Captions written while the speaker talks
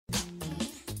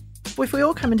if we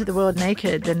all come into the world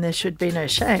naked, then there should be no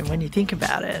shame when you think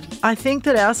about it. I think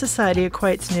that our society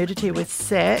equates nudity with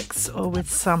sex or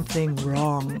with something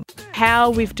wrong. How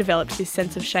we've developed this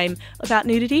sense of shame about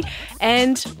nudity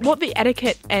and what the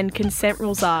etiquette and consent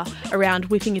rules are around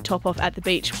whipping your top off at the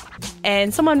beach.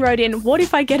 And someone wrote in, what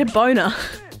if I get a boner?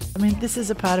 I mean, this is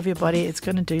a part of your body. It's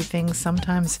going to do things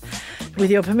sometimes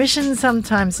with your permission,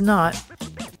 sometimes not.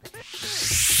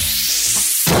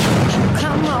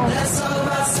 Come on.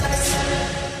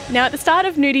 Now, at the start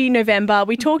of Nudity November,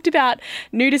 we talked about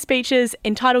nudist beaches,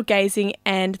 entitled gazing,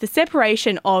 and the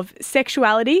separation of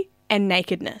sexuality and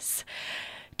nakedness.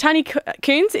 Tanya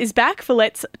Coons is back for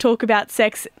Let's Talk About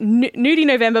Sex Nudity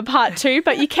November Part 2,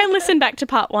 but you can listen back to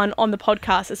Part 1 on the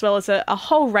podcast, as well as a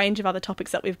whole range of other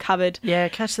topics that we've covered. Yeah,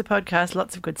 catch the podcast,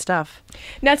 lots of good stuff.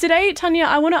 Now today, Tanya,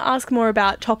 I want to ask more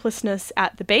about toplessness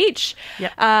at the beach,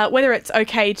 whether it's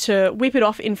okay to whip it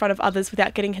off in front of others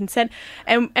without getting consent,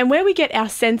 and where we get our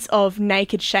sense of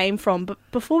naked shame from. But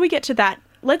before we get to that,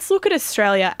 let's look at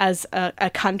Australia as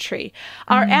a country.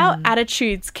 Are our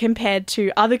attitudes compared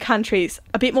to other countries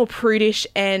a bit more prudish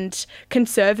and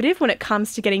conservative when it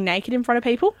comes to getting naked in front of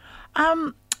people?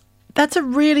 That's a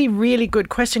really, really good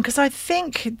question, because I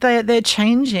think they're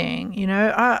changing. You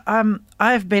know,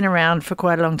 I've been around for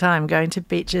quite a long time, going to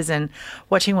beaches and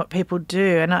watching what people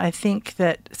do, and I think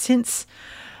that since...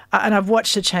 And I've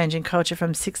watched a change in culture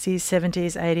from 60s,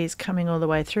 70s, 80s coming all the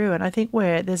way through. And I think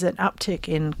there's an uptick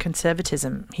in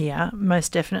conservatism here,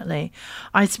 most definitely.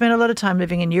 I spent a lot of time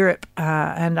living in Europe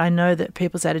and I know that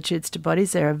people's attitudes to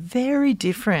bodies there are very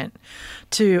different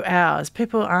to ours.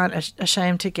 People aren't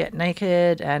ashamed to get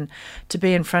naked and to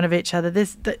be in front of each other.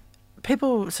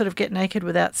 People sort of get naked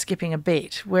without skipping a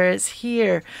beat, whereas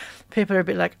here people are a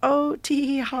bit like, oh,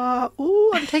 tee-ha,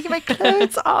 ooh, I'm taking my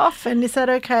clothes off, and is that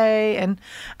okay? And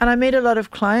I meet a lot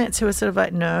of clients who are sort of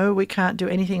like, no, we can't do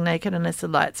anything naked unless the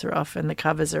lights are off and the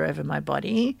covers are over my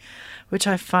body, which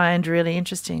I find really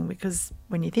interesting, because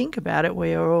when you think about it,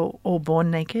 we are all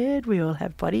born naked, we all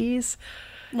have bodies.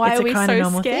 Why are we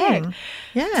so scared? Thing.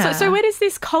 Yeah. So where does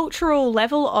this cultural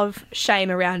level of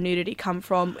shame around nudity come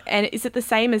from? And is it the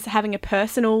same as having a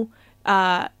personal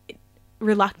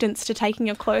reluctance to taking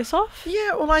your clothes off?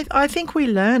 Yeah, well, I think we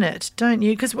learn it, don't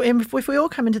you? Because if we all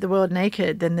come into the world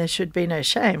naked, then there should be no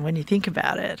shame when you think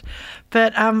about it.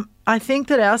 But I think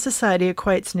that our society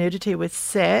equates nudity with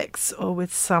sex or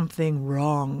with something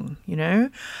wrong, you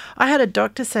know? I had a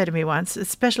doctor say to me once, a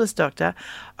specialist doctor,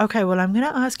 okay, well, I'm going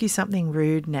to ask you something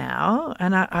rude now.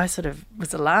 And I sort of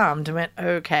was alarmed and went,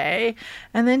 okay.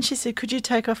 And then she said, could you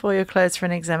take off all your clothes for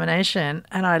an examination?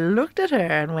 And I looked at her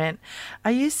and went,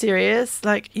 are you serious?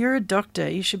 Like, you're a doctor.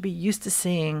 You should be used to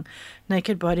seeing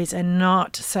naked bodies and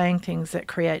not saying things that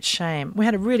create shame. We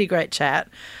had a really great chat.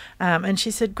 And she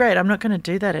said, great, I'm not going to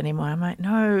do that anymore. I'm like,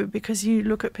 no, because you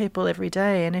look at people every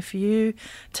day, and if you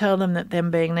tell them that them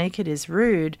being naked is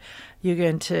rude, you're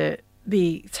going to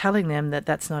be telling them that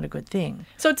that's not a good thing.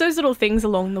 So it's those little things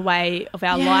along the way of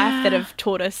our life that have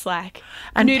taught us, like,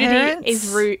 and nudity parents, is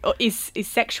rude, or is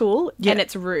sexual, and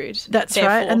it's rude. That's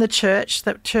right. And the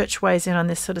church weighs in on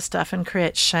this sort of stuff and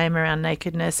creates shame around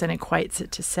nakedness and equates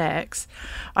it to sex.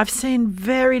 I've seen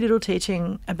very little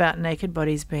teaching about naked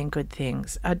bodies being good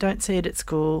things. I don't see it at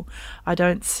school. I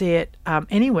don't see it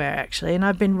anywhere, actually. And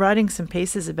I've been writing some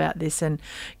pieces about this and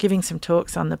giving some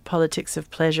talks on the politics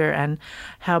of pleasure and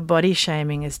how body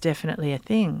shaming is definitely a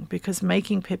thing, because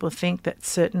making people think that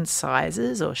certain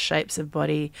sizes or shapes of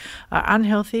body are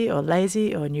unhealthy or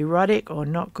lazy or neurotic or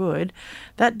not good,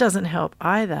 that doesn't help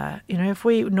either. You know, if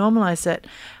we normalise that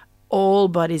all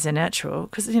bodies are natural,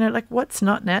 because, you know, like, what's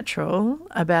not natural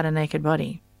about a naked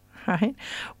body? Right?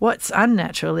 What's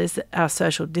unnatural is our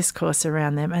social discourse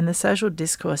around them, and the social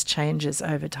discourse changes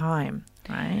over time,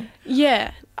 right?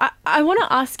 Yeah. I want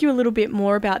to ask you a little bit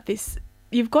more about this.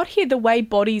 You've got here the way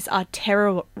bodies are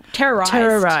terrorised.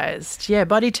 Terrorised, yeah,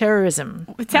 body terrorism.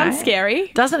 It sounds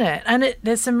scary. Doesn't it? And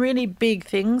there's some really big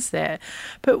things there.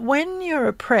 But when you're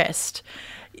oppressed,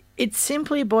 it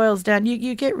simply boils down,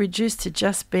 you get reduced to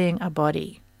just being a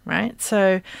body, right?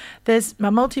 So there's a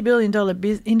multi-billion-dollar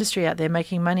industry out there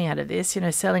making money out of this, you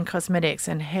know, selling cosmetics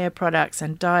and hair products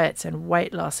and diets and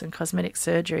weight loss and cosmetic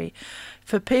surgery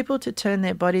for people to turn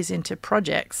their bodies into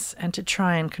projects and to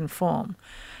try and conform.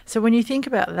 So when you think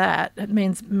about that, it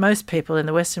means most people in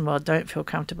the Western world don't feel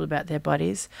comfortable about their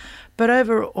bodies. But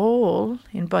overall,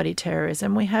 in body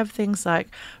terrorism, we have things like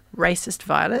racist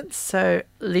violence, so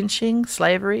lynching,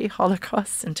 slavery,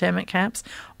 Holocausts, internment camps,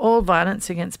 all violence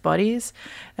against bodies,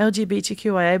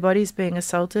 LGBTQIA bodies being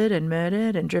assaulted and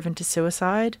murdered and driven to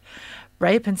suicide,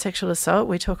 rape and sexual assault,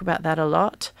 we talk about that a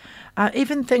lot.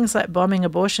 Even things like bombing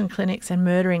abortion clinics and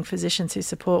murdering physicians who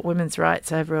support women's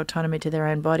rights over autonomy to their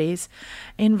own bodies,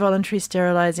 involuntary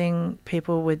sterilising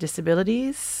people with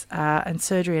disabilities, and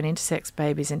surgery on intersex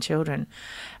babies and children.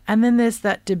 And then there's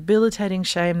that debilitating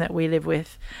shame that we live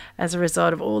with as a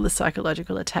result of all the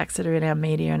psychological attacks that are in our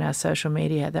media and our social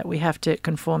media, that we have to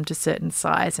conform to certain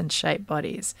size and shape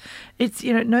bodies. It's,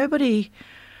 nobody's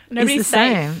the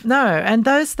same. No, and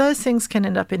those things can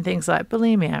end up in things like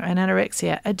bulimia and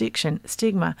anorexia, addiction,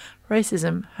 stigma,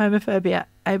 racism, homophobia,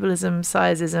 ableism,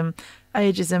 sizeism,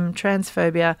 ageism,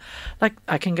 transphobia. Like,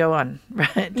 I can go on,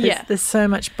 right? There's so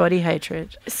much body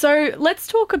hatred. So let's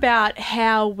talk about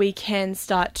how we can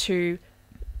start to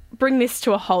bring this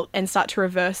to a halt and start to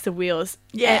reverse the wheels.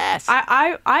 Yes.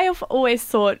 I have always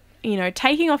thought,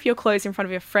 taking off your clothes in front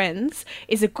of your friends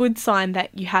is a good sign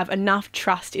that you have enough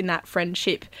trust in that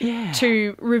friendship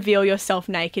to reveal yourself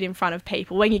naked in front of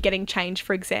people when you're getting changed,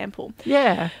 for example.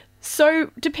 Yeah. So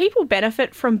do people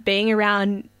benefit from being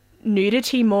around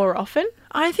nudity more often?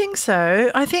 I think so.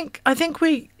 I think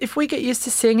if we get used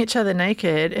to seeing each other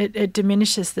naked, it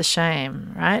diminishes the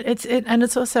shame, right?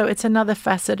 It's another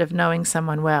facet of knowing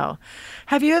someone well.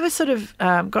 Have you ever sort of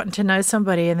gotten to know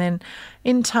somebody and then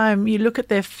in time you look at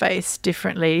their face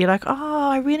differently? You're like, oh,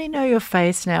 I really know your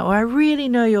face now, or I really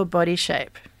know your body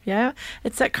shape. Yeah,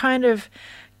 it's that kind of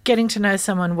getting to know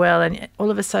someone well, and all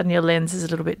of a sudden your lens is a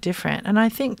little bit different. And I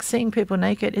think seeing people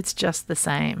naked, it's just the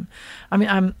same. I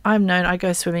mean, I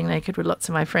go swimming naked with lots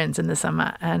of my friends in the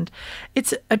summer, and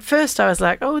it's, at first I was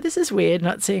like, oh, this is weird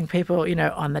not seeing people,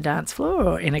 on the dance floor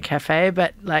or in a cafe,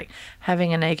 but like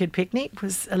having a naked picnic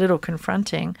was a little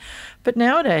confronting. But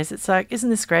nowadays it's like,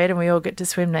 isn't this great? And we all get to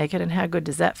swim naked, and how good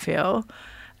does that feel?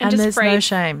 And there's no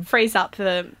shame. Frees up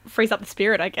the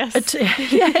spirit, I guess.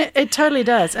 It totally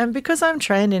does. And because I'm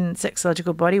trained in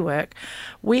sexological body work,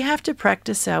 we have to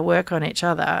practice our work on each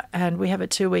other, and we have a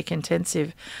 2-week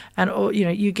intensive. And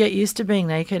you get used to being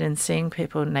naked and seeing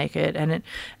people naked, and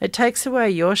it takes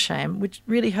away your shame, which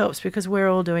really helps because we're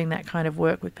all doing that kind of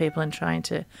work with people and trying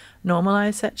to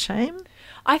normalise that shame.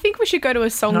 I think we should go to a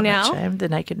song now. Not that shame, the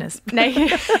nakedness.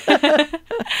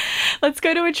 Let's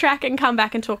go to a track and come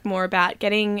back and talk more about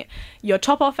getting your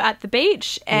top off at the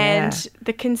beach and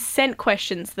the consent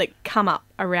questions that come up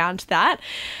around that.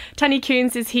 Tanya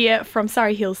Coons is here from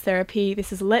Surrey Hills Therapy.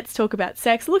 This is Let's Talk About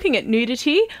Sex, looking at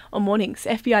nudity on mornings,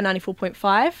 FBI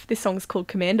 94.5. This song's called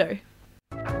Commando.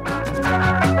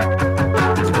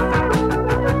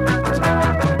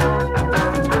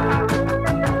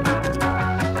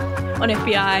 On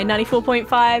FBI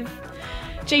 94.5,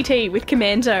 GT with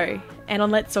Commando. And on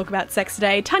Let's Talk About Sex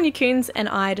today, Tanya Coons and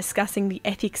I are discussing the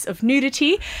ethics of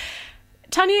nudity.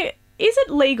 Tanya, is it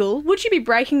legal? Would you be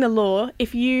breaking the law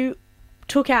if you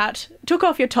took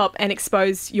off your top and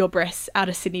exposed your breasts out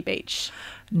of Sydney Beach?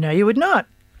 No, you would not.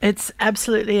 It's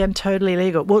absolutely and totally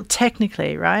legal. Well,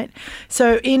 technically, right?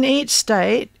 So in each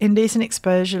state, indecent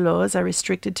exposure laws are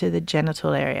restricted to the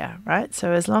genital area, right?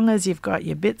 So as long as you've got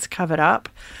your bits covered up.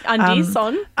 Undies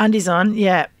on? Undies on,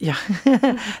 yeah.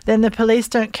 Then the police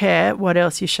don't care what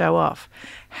else you show off.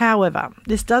 However,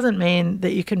 this doesn't mean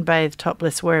that you can bathe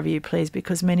topless wherever you please,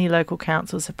 because many local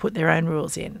councils have put their own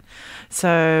rules in.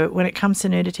 So when it comes to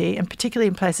nudity, and particularly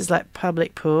in places like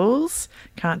public pools,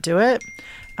 can't do it.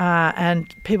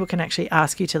 And people can actually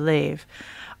ask you to leave.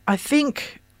 I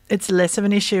think it's less of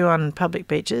an issue on public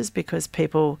beaches because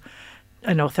people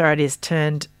and authorities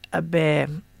turned a bare,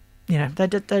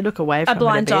 they look away from a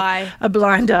blind eye. A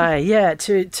blind eye, yeah,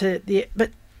 to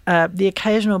the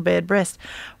occasional bared breast.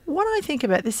 What I think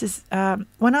about this is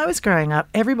when I was growing up,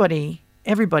 everybody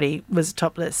was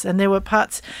topless, and there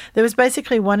was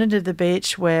basically one end of the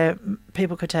beach where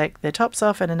people could take their tops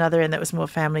off and another end that was more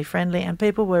family friendly, and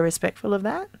people were respectful of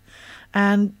that.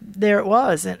 And there it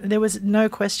was, and there was no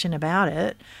question about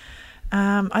it.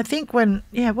 I think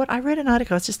I read an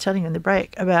article, I was just telling you in the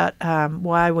break, about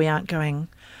why we aren't going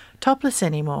topless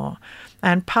anymore.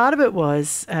 And part of it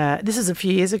was, this was a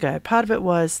few years ago, part of it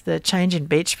was the change in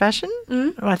beach fashion.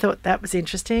 I thought that was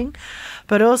interesting.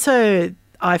 But also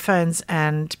iPhones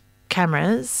and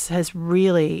cameras has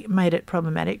really made it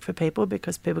problematic for people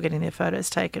because people getting their photos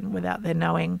taken without their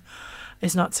knowing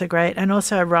is not so great. And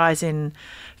also a rise in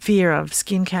fear of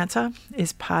skin cancer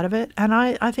is part of it. And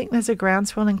I think there's a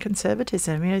groundswell in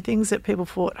conservatism. Things that people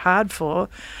fought hard for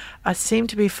seem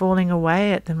to be falling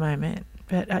away at the moment.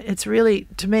 But it's really,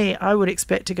 to me, I would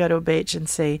expect to go to a beach and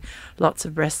see lots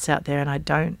of breasts out there, and I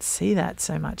don't see that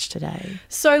so much today.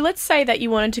 So let's say that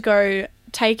you wanted to go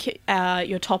take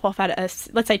your top off at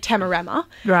let's say Tamarama.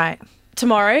 Right.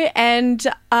 Tomorrow, and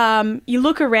you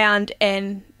look around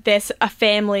and there's a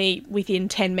family within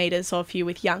 10 metres of you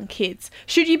with young kids.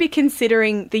 Should you be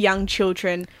considering the young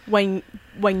children when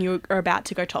you are about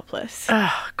to go topless?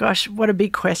 Oh, gosh, what a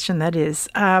big question that is.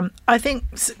 I think,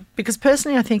 because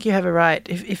personally I think you have a right.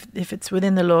 If it's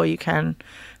within the law, you can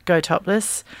go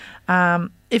topless.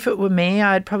 If it were me,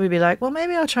 I'd probably be like, well,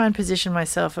 maybe I'll try and position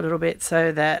myself a little bit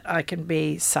so that I can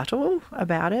be subtle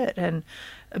about it and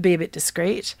be a bit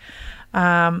discreet.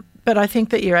 But I think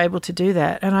that you're able to do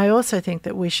that. And I also think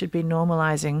that we should be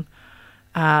normalising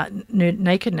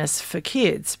nakedness for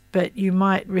kids, but you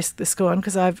might risk the scorn,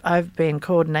 because I've been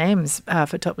called names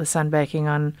for topless sunbaking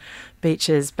on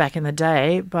beaches back in the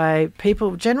day by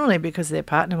people, generally because their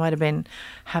partner might have been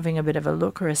having a bit of a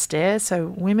look or a stare. So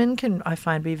women can, I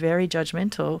find, be very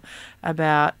judgmental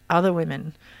about other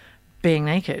women being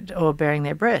naked or baring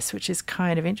their breasts, which is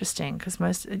kind of interesting because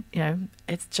most,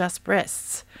 it's just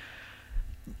breasts.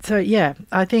 So yeah,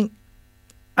 I think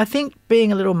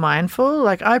being a little mindful,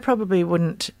 like I probably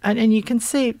wouldn't, and you can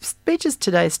see beaches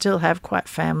today still have quite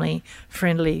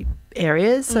family-friendly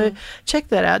areas, so check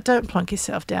that out. Don't plonk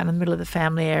yourself down in the middle of the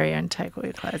family area and take all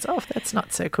your clothes off. That's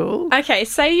not so cool. Okay,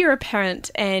 say you're a parent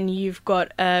and you've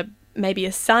got maybe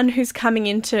a son who's coming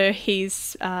into his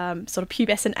sort of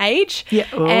pubescent age,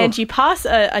 and you pass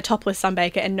a topless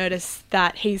sunbaker and notice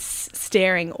that he's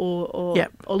staring or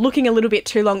looking a little bit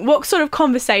too long. What sort of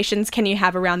conversations can you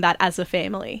have around that as a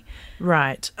family?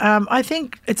 Right. I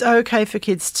think it's okay for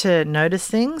kids to notice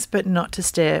things, but not to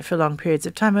stare for long periods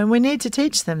of time. And we need to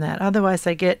teach them that. Otherwise,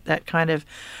 they get that kind of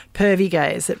pervy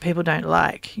gaze that people don't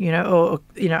like,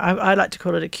 I like to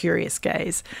call it a curious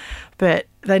gaze. But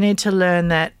they need to learn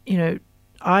that,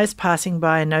 eyes passing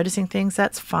by and noticing things,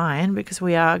 that's fine, because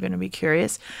we are going to be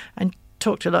curious. And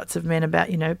talk to lots of men about,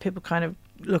 people kind of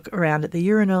look around at the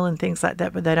urinal and things like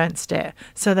that, but they don't stare.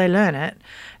 So they learn it.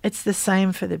 It's the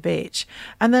same for the beach.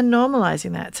 And then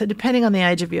normalising that. So depending on the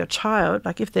age of your child,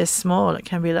 like if they're small, it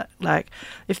can be like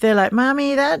if they're like,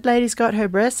 Mommy, that lady's got her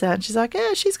breasts out. And she's like,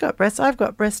 yeah, she's got breasts. I've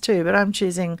got breasts too, but I'm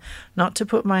choosing not to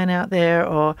put mine out there.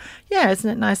 Or, yeah, isn't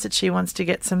it nice that she wants to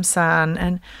get some sun?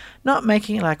 And not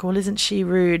making it like, well, isn't she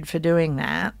rude for doing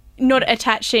that? Not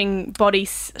attaching body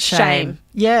shame.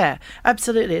 Yeah,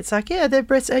 absolutely. It's like, yeah, their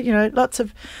breasts, lots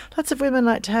of women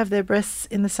like to have their breasts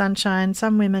in the sunshine.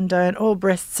 Some women don't. All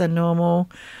breasts are normal.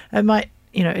 It might,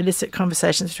 elicit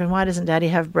conversations between, why doesn't Daddy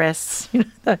have breasts?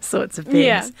 Those sorts of things.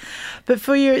 Yeah. But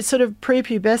for your sort of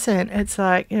prepubescent, it's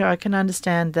like, I can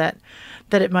understand that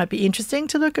it might be interesting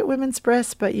to look at women's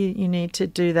breasts, but you need to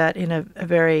do that in a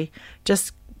very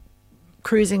just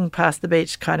cruising past the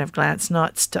beach kind of glance,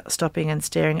 not stopping and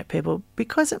staring at people,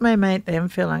 because it may make them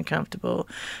feel uncomfortable,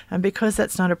 and because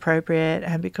that's not appropriate,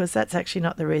 and because that's actually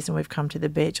not the reason we've come to the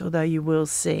beach, although you will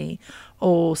see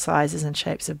all sizes and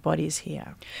shapes of bodies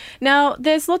here. Now,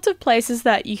 there's lots of places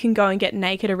that you can go and get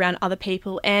naked around other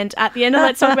people, and at the end of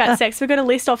Let's Talk About Sex, we're going to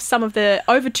list off some of the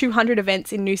over 200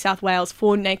 events in New South Wales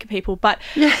for naked people. But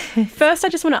first, I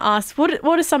just want to ask, what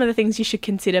are some of the things you should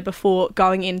consider before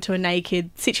going into a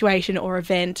naked situation or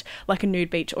event like a nude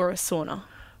beach or a sauna?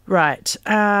 Right.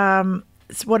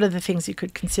 So what are the things you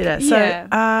could consider? Yeah. So,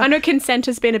 I know consent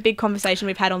has been a big conversation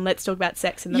we've had on Let's Talk About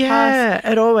Sex in the past.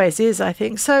 Yeah, it always is, I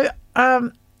think. So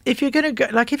if you're going to go,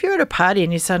 like if you're at a party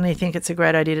and you suddenly think it's a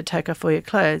great idea to take off all your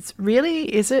clothes,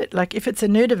 really, is it? Like if it's a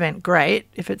nude event, great.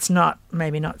 If it's not,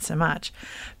 maybe not so much.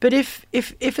 But if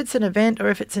it's an event or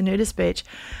if it's a nudist beach,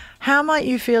 how might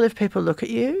you feel if people look at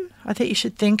you? I think you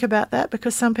should think about that,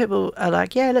 because some people are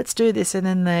like, yeah, let's do this, and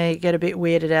then they get a bit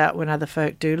weirded out when other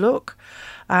folk do look.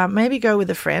 Maybe go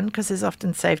with a friend, because there's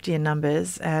often safety in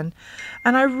numbers. And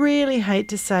I really hate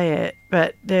to say it,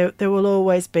 but there will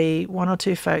always be one or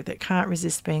two folk that can't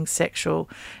resist being sexual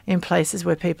in places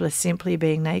where people are simply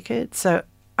being naked. So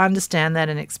understand that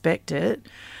and expect it.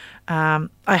 I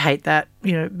hate that,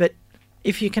 but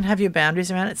if you can have your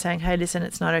boundaries around it, saying, hey, listen,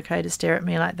 it's not okay to stare at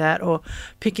me like that, or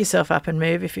pick yourself up and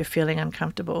move if you're feeling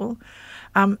uncomfortable.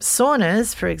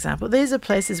 Saunas, for example, these are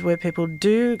places where people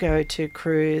do go to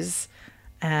cruise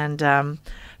and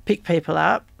pick people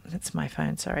up. That's my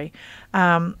phone, sorry.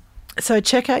 So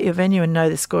check out your venue and know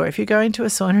the score. If you're going to a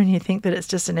sauna and you think that it's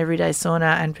just an everyday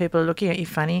sauna and people are looking at you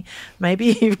funny,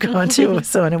 maybe you've gone to a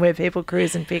sauna where people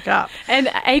cruise and pick up. And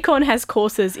ACON has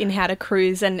courses in how to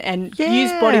cruise and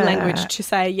use body language to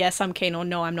say, yes, I'm keen, or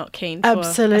no, I'm not keen.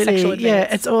 Absolutely. For a sexual advance.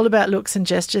 Yeah, it's all about looks and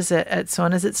gestures at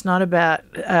saunas. It's not about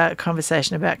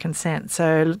conversation about consent.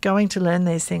 So going to learn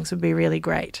these things would be really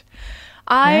great.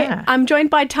 I'm joined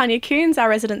by Tanya Coons, our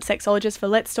resident sexologist for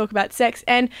Let's Talk About Sex,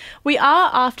 and we are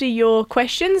after your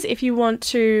questions. If you want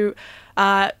to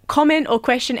comment or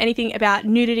question anything about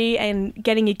nudity and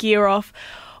getting your gear off,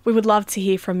 we would love to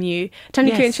hear from you.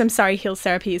 Tanya Yes. Coons from Surrey Hills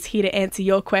Therapy is here to answer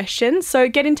your questions. So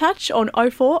get in touch on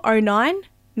 0409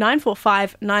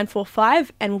 945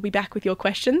 945 and we'll be back with your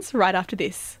questions right after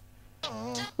this.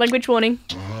 Language warning.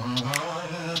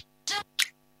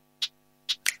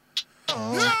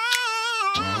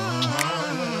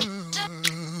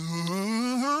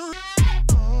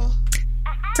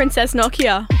 Princess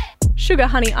Nokia, Sugar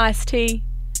Honey Iced Tea.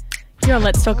 You're on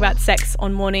Let's Talk About Sex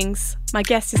on mornings. My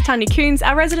guest is Tanya Coons,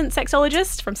 our resident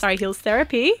sexologist from Surrey Hills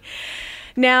Therapy.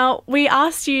 Now, we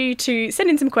asked you to send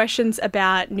in some questions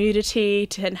about nudity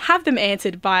and have them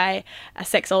answered by a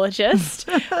sexologist.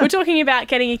 We're talking about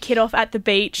getting a kid off at the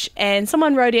beach, and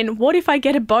someone wrote in, what if I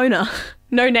get a boner?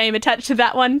 No name attached to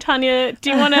that one. Tanya, do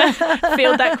you want to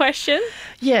field that question?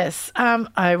 Yes.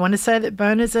 I want to say that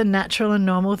boners are natural and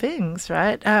normal things,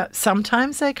 right?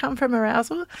 Sometimes they come from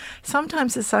arousal.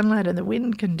 Sometimes the sunlight and the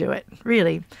wind can do it,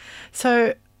 really.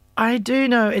 So I do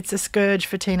know it's a scourge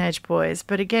for teenage boys,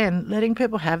 but again, letting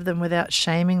people have them without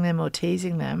shaming them or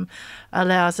teasing them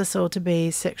allows us all to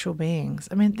be sexual beings.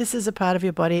 I mean, this is a part of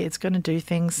your body. It's going to do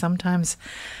things sometimes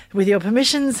with your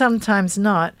permission, sometimes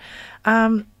not.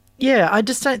 Yeah, I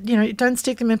just don't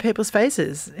stick them in people's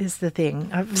faces is the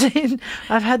thing.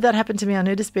 I've had that happen to me on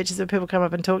nudist beaches where people come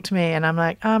up and talk to me and I'm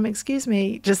like, excuse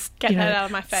me, just get that out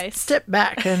of my face. Step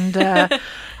back and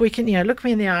we can, look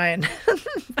me in the eye and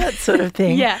that sort of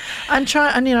thing. Yeah. I'm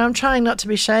trying not to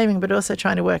be shaming, but also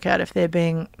trying to work out if they're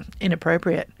being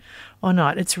inappropriate or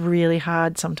not. It's really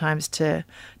hard sometimes to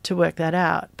work that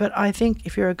out. But I think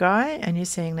if you're a guy and you're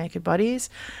seeing naked bodies,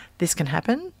 this can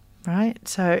happen. Right?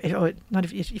 So, or not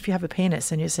if you have a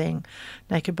penis and you're seeing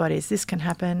naked bodies, this can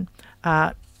happen.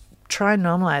 Try and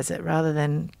normalize it rather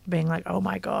than being like, oh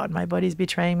my God, my body's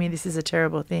betraying me. This is a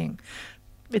terrible thing.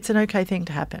 It's an okay thing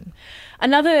to happen.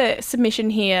 Another submission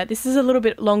here. This is a little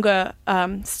bit longer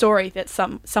story that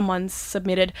someone's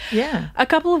submitted. Yeah. A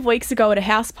couple of weeks ago at a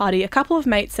house party, a couple of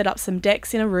mates set up some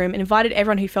decks in a room and invited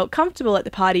everyone who felt comfortable at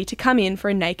the party to come in for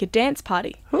a naked dance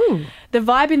party. Ooh. The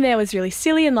vibe in there was really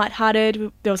silly and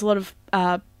lighthearted. There was a lot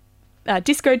of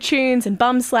disco tunes and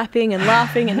bum slapping and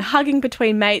laughing and hugging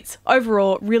between mates.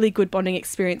 Overall, really good bonding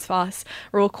experience for us.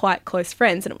 We're all quite close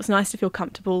friends and it was nice to feel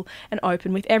comfortable and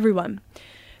open with everyone.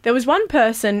 There was one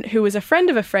person who was a friend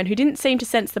of a friend who didn't seem to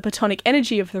sense the platonic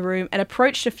energy of the room and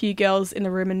approached a few girls in the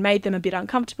room and made them a bit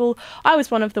uncomfortable. I was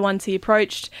one of the ones he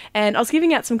approached and I was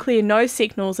giving out some clear no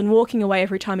signals and walking away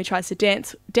every time he tries to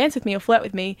dance with me or flirt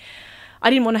with me.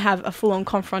 I didn't want to have a full-on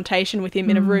confrontation with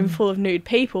him in a room full of nude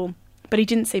people, but he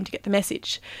didn't seem to get the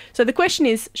message. So the question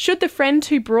is, should the friend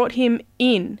who brought him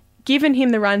in given him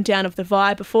the rundown of the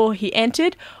vibe before he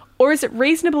entered, or is it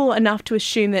reasonable enough to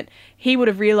assume that he would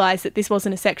have realised that this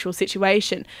wasn't a sexual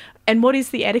situation? And what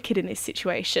is the etiquette in this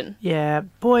situation? Yeah,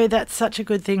 boy, that's such a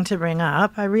good thing to bring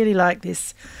up. I really like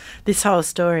this whole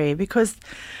story because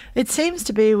it seems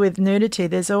to be with nudity,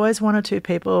 there's always one or two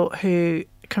people who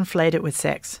conflate it with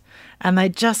sex and they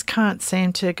just can't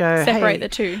seem to go separate the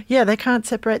two. Yeah, they can't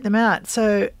separate them out.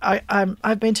 So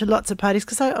I've been to lots of parties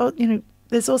because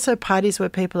there's also parties where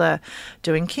people are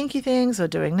doing kinky things or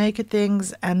doing naked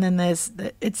things, and then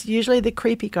it's usually the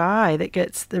creepy guy that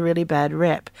gets the really bad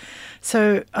rep.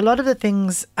 So a lot of the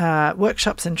things,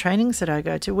 workshops and trainings that I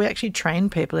go to, we actually train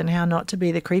people in how not to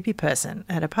be the creepy person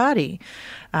at a party.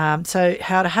 So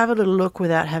how to have a little look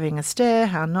without having a stare,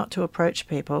 how not to approach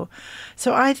people.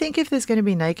 So I think if there's going to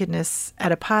be nakedness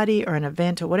at a party or an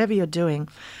event or whatever you're doing,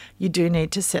 you do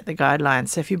need to set the guidelines.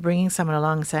 So if you're bringing someone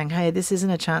along saying, hey, this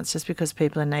isn't a chance just because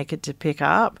people are naked to pick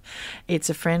up. It's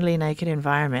a friendly naked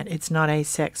environment. It's not a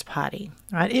sex party,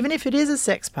 right? Even if it is a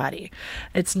sex party,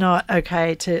 it's not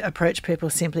okay to approach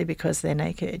people simply because they're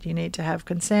naked. You need to have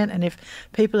consent. And if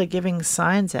people are giving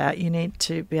signs out, you need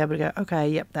to be able to go, okay,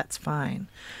 yep, that's fine.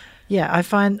 Yeah, I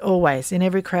find always in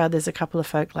every crowd there's a couple of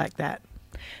folk like that.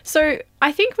 So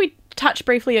I think we touched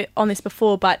briefly on this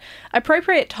before, but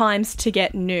appropriate times to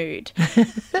get nude.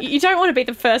 You don't want to be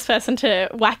the first person to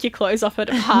whack your clothes off at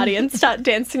a party and start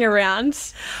dancing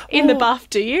around in the buff,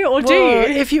 do you? Or do you?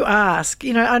 If you ask,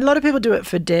 a lot of people do it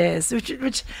for dares,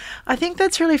 which I think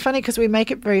that's really funny because we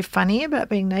make it very funny about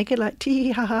being naked, like,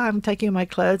 tee ha ha, I'm taking my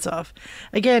clothes off.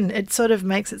 Again, it sort of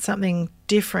makes it something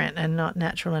different and not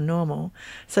natural and normal.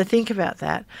 So think about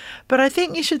that. But I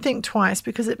think you should think twice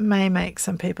because it may make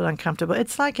some people uncomfortable.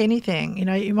 It's like anything,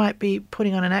 you might be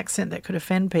putting on an accent that could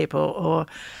offend people, or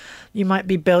you might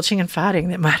be belching and farting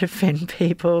that might offend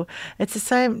people. It's the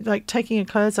same, like taking your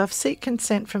clothes off. Seek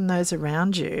consent from those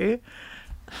around you.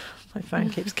 My phone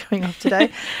keeps going off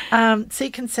today.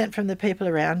 Seek consent from the people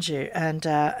around you, and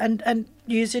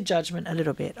use your judgment a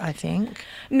little bit, I think.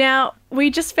 Now, we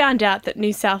just found out that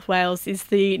New South Wales is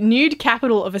the nude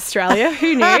capital of Australia.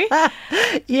 Who knew?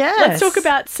 Yes. Let's talk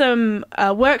about some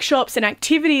workshops and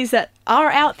activities that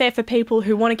are out there for people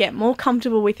who want to get more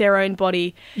comfortable with their own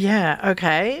body. Yeah,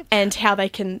 okay. And how they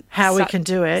can... we can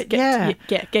do it,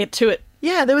 Get to it.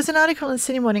 Yeah, there was an article in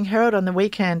Sydney Morning Herald on the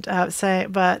weekend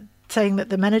saying that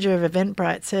the manager of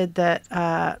Eventbrite said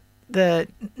that the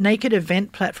naked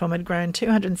event platform had grown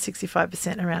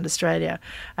 265% around Australia,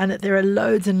 and that there are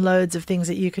loads and loads of things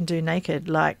that you can do naked,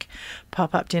 like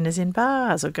pop-up dinners in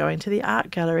bars, or going to the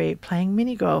art gallery, playing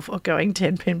mini golf, or going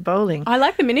 10-pin bowling. I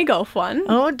like the mini golf one.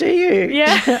 Oh, do you?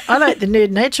 Yeah. I like the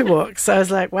nude nature walks. So I was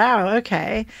like, wow,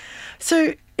 okay.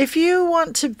 So if you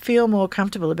want to feel more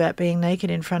comfortable about being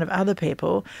naked in front of other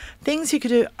people, things you could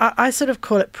do, I sort of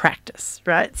call it practice,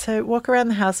 right? So walk around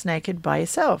the house naked by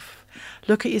yourself.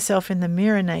 Look at yourself in the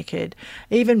mirror naked.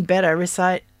 Even better,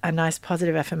 recite a nice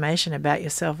positive affirmation about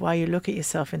yourself while you look at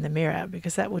yourself in the mirror,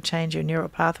 because that will change your neural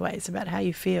pathways about how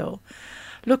you feel.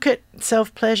 Look at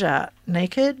self-pleasure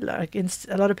naked. Like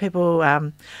a lot of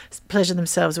people pleasure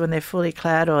themselves when they're fully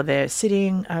clad or they're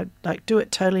sitting. Do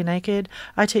it totally naked.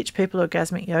 I teach people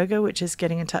orgasmic yoga, which is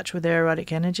getting in touch with their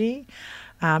erotic energy.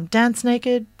 Dance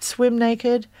naked, swim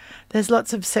naked. There's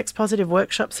lots of sex-positive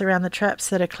workshops around the traps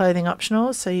that are clothing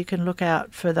optional, so you can look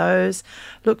out for those.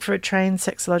 Look for a trained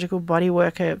sexological body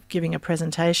worker giving a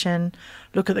presentation.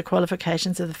 Look at the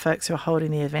qualifications of the folks who are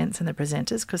holding the events and the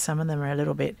presenters, because some of them are a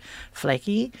little bit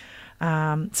flaky.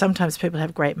 Sometimes people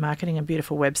have great marketing and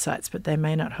beautiful websites, but they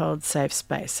may not hold safe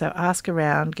space. So ask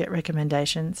around, get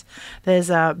recommendations. There's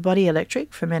Body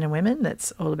Electric for men and women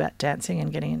that's all about dancing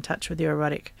and getting in touch with your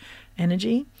erotic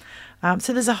energy.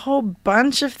 So there's a whole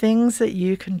bunch of things that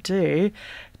you can do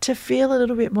to feel a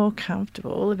little bit more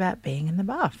comfortable about being in the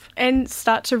bath. And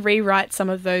start to rewrite some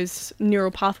of those neural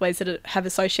pathways that have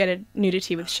associated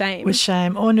nudity with shame. With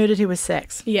shame, or nudity with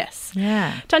sex. Yes.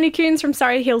 Yeah. Tanya Coons from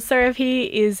Surrey Hills Therapy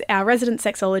is our resident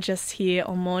sexologist here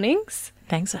on Mornings.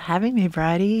 Thanks for having me,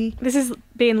 Bridie. This has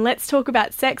been Let's Talk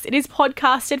About Sex. It is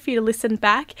podcasted for you to listen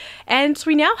back. And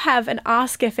we now have an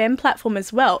Ask FM platform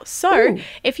as well. So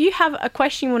if you have a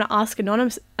question you want to ask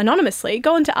anonymously,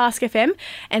 go on to Ask FM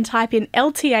and type in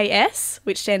LTAS,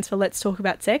 which stands for Let's Talk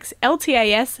About Sex,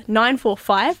 LTAS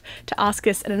 945 to ask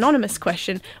us an anonymous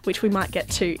question, which we might get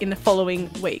to in the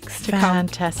following weeks to come.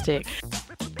 Fantastic.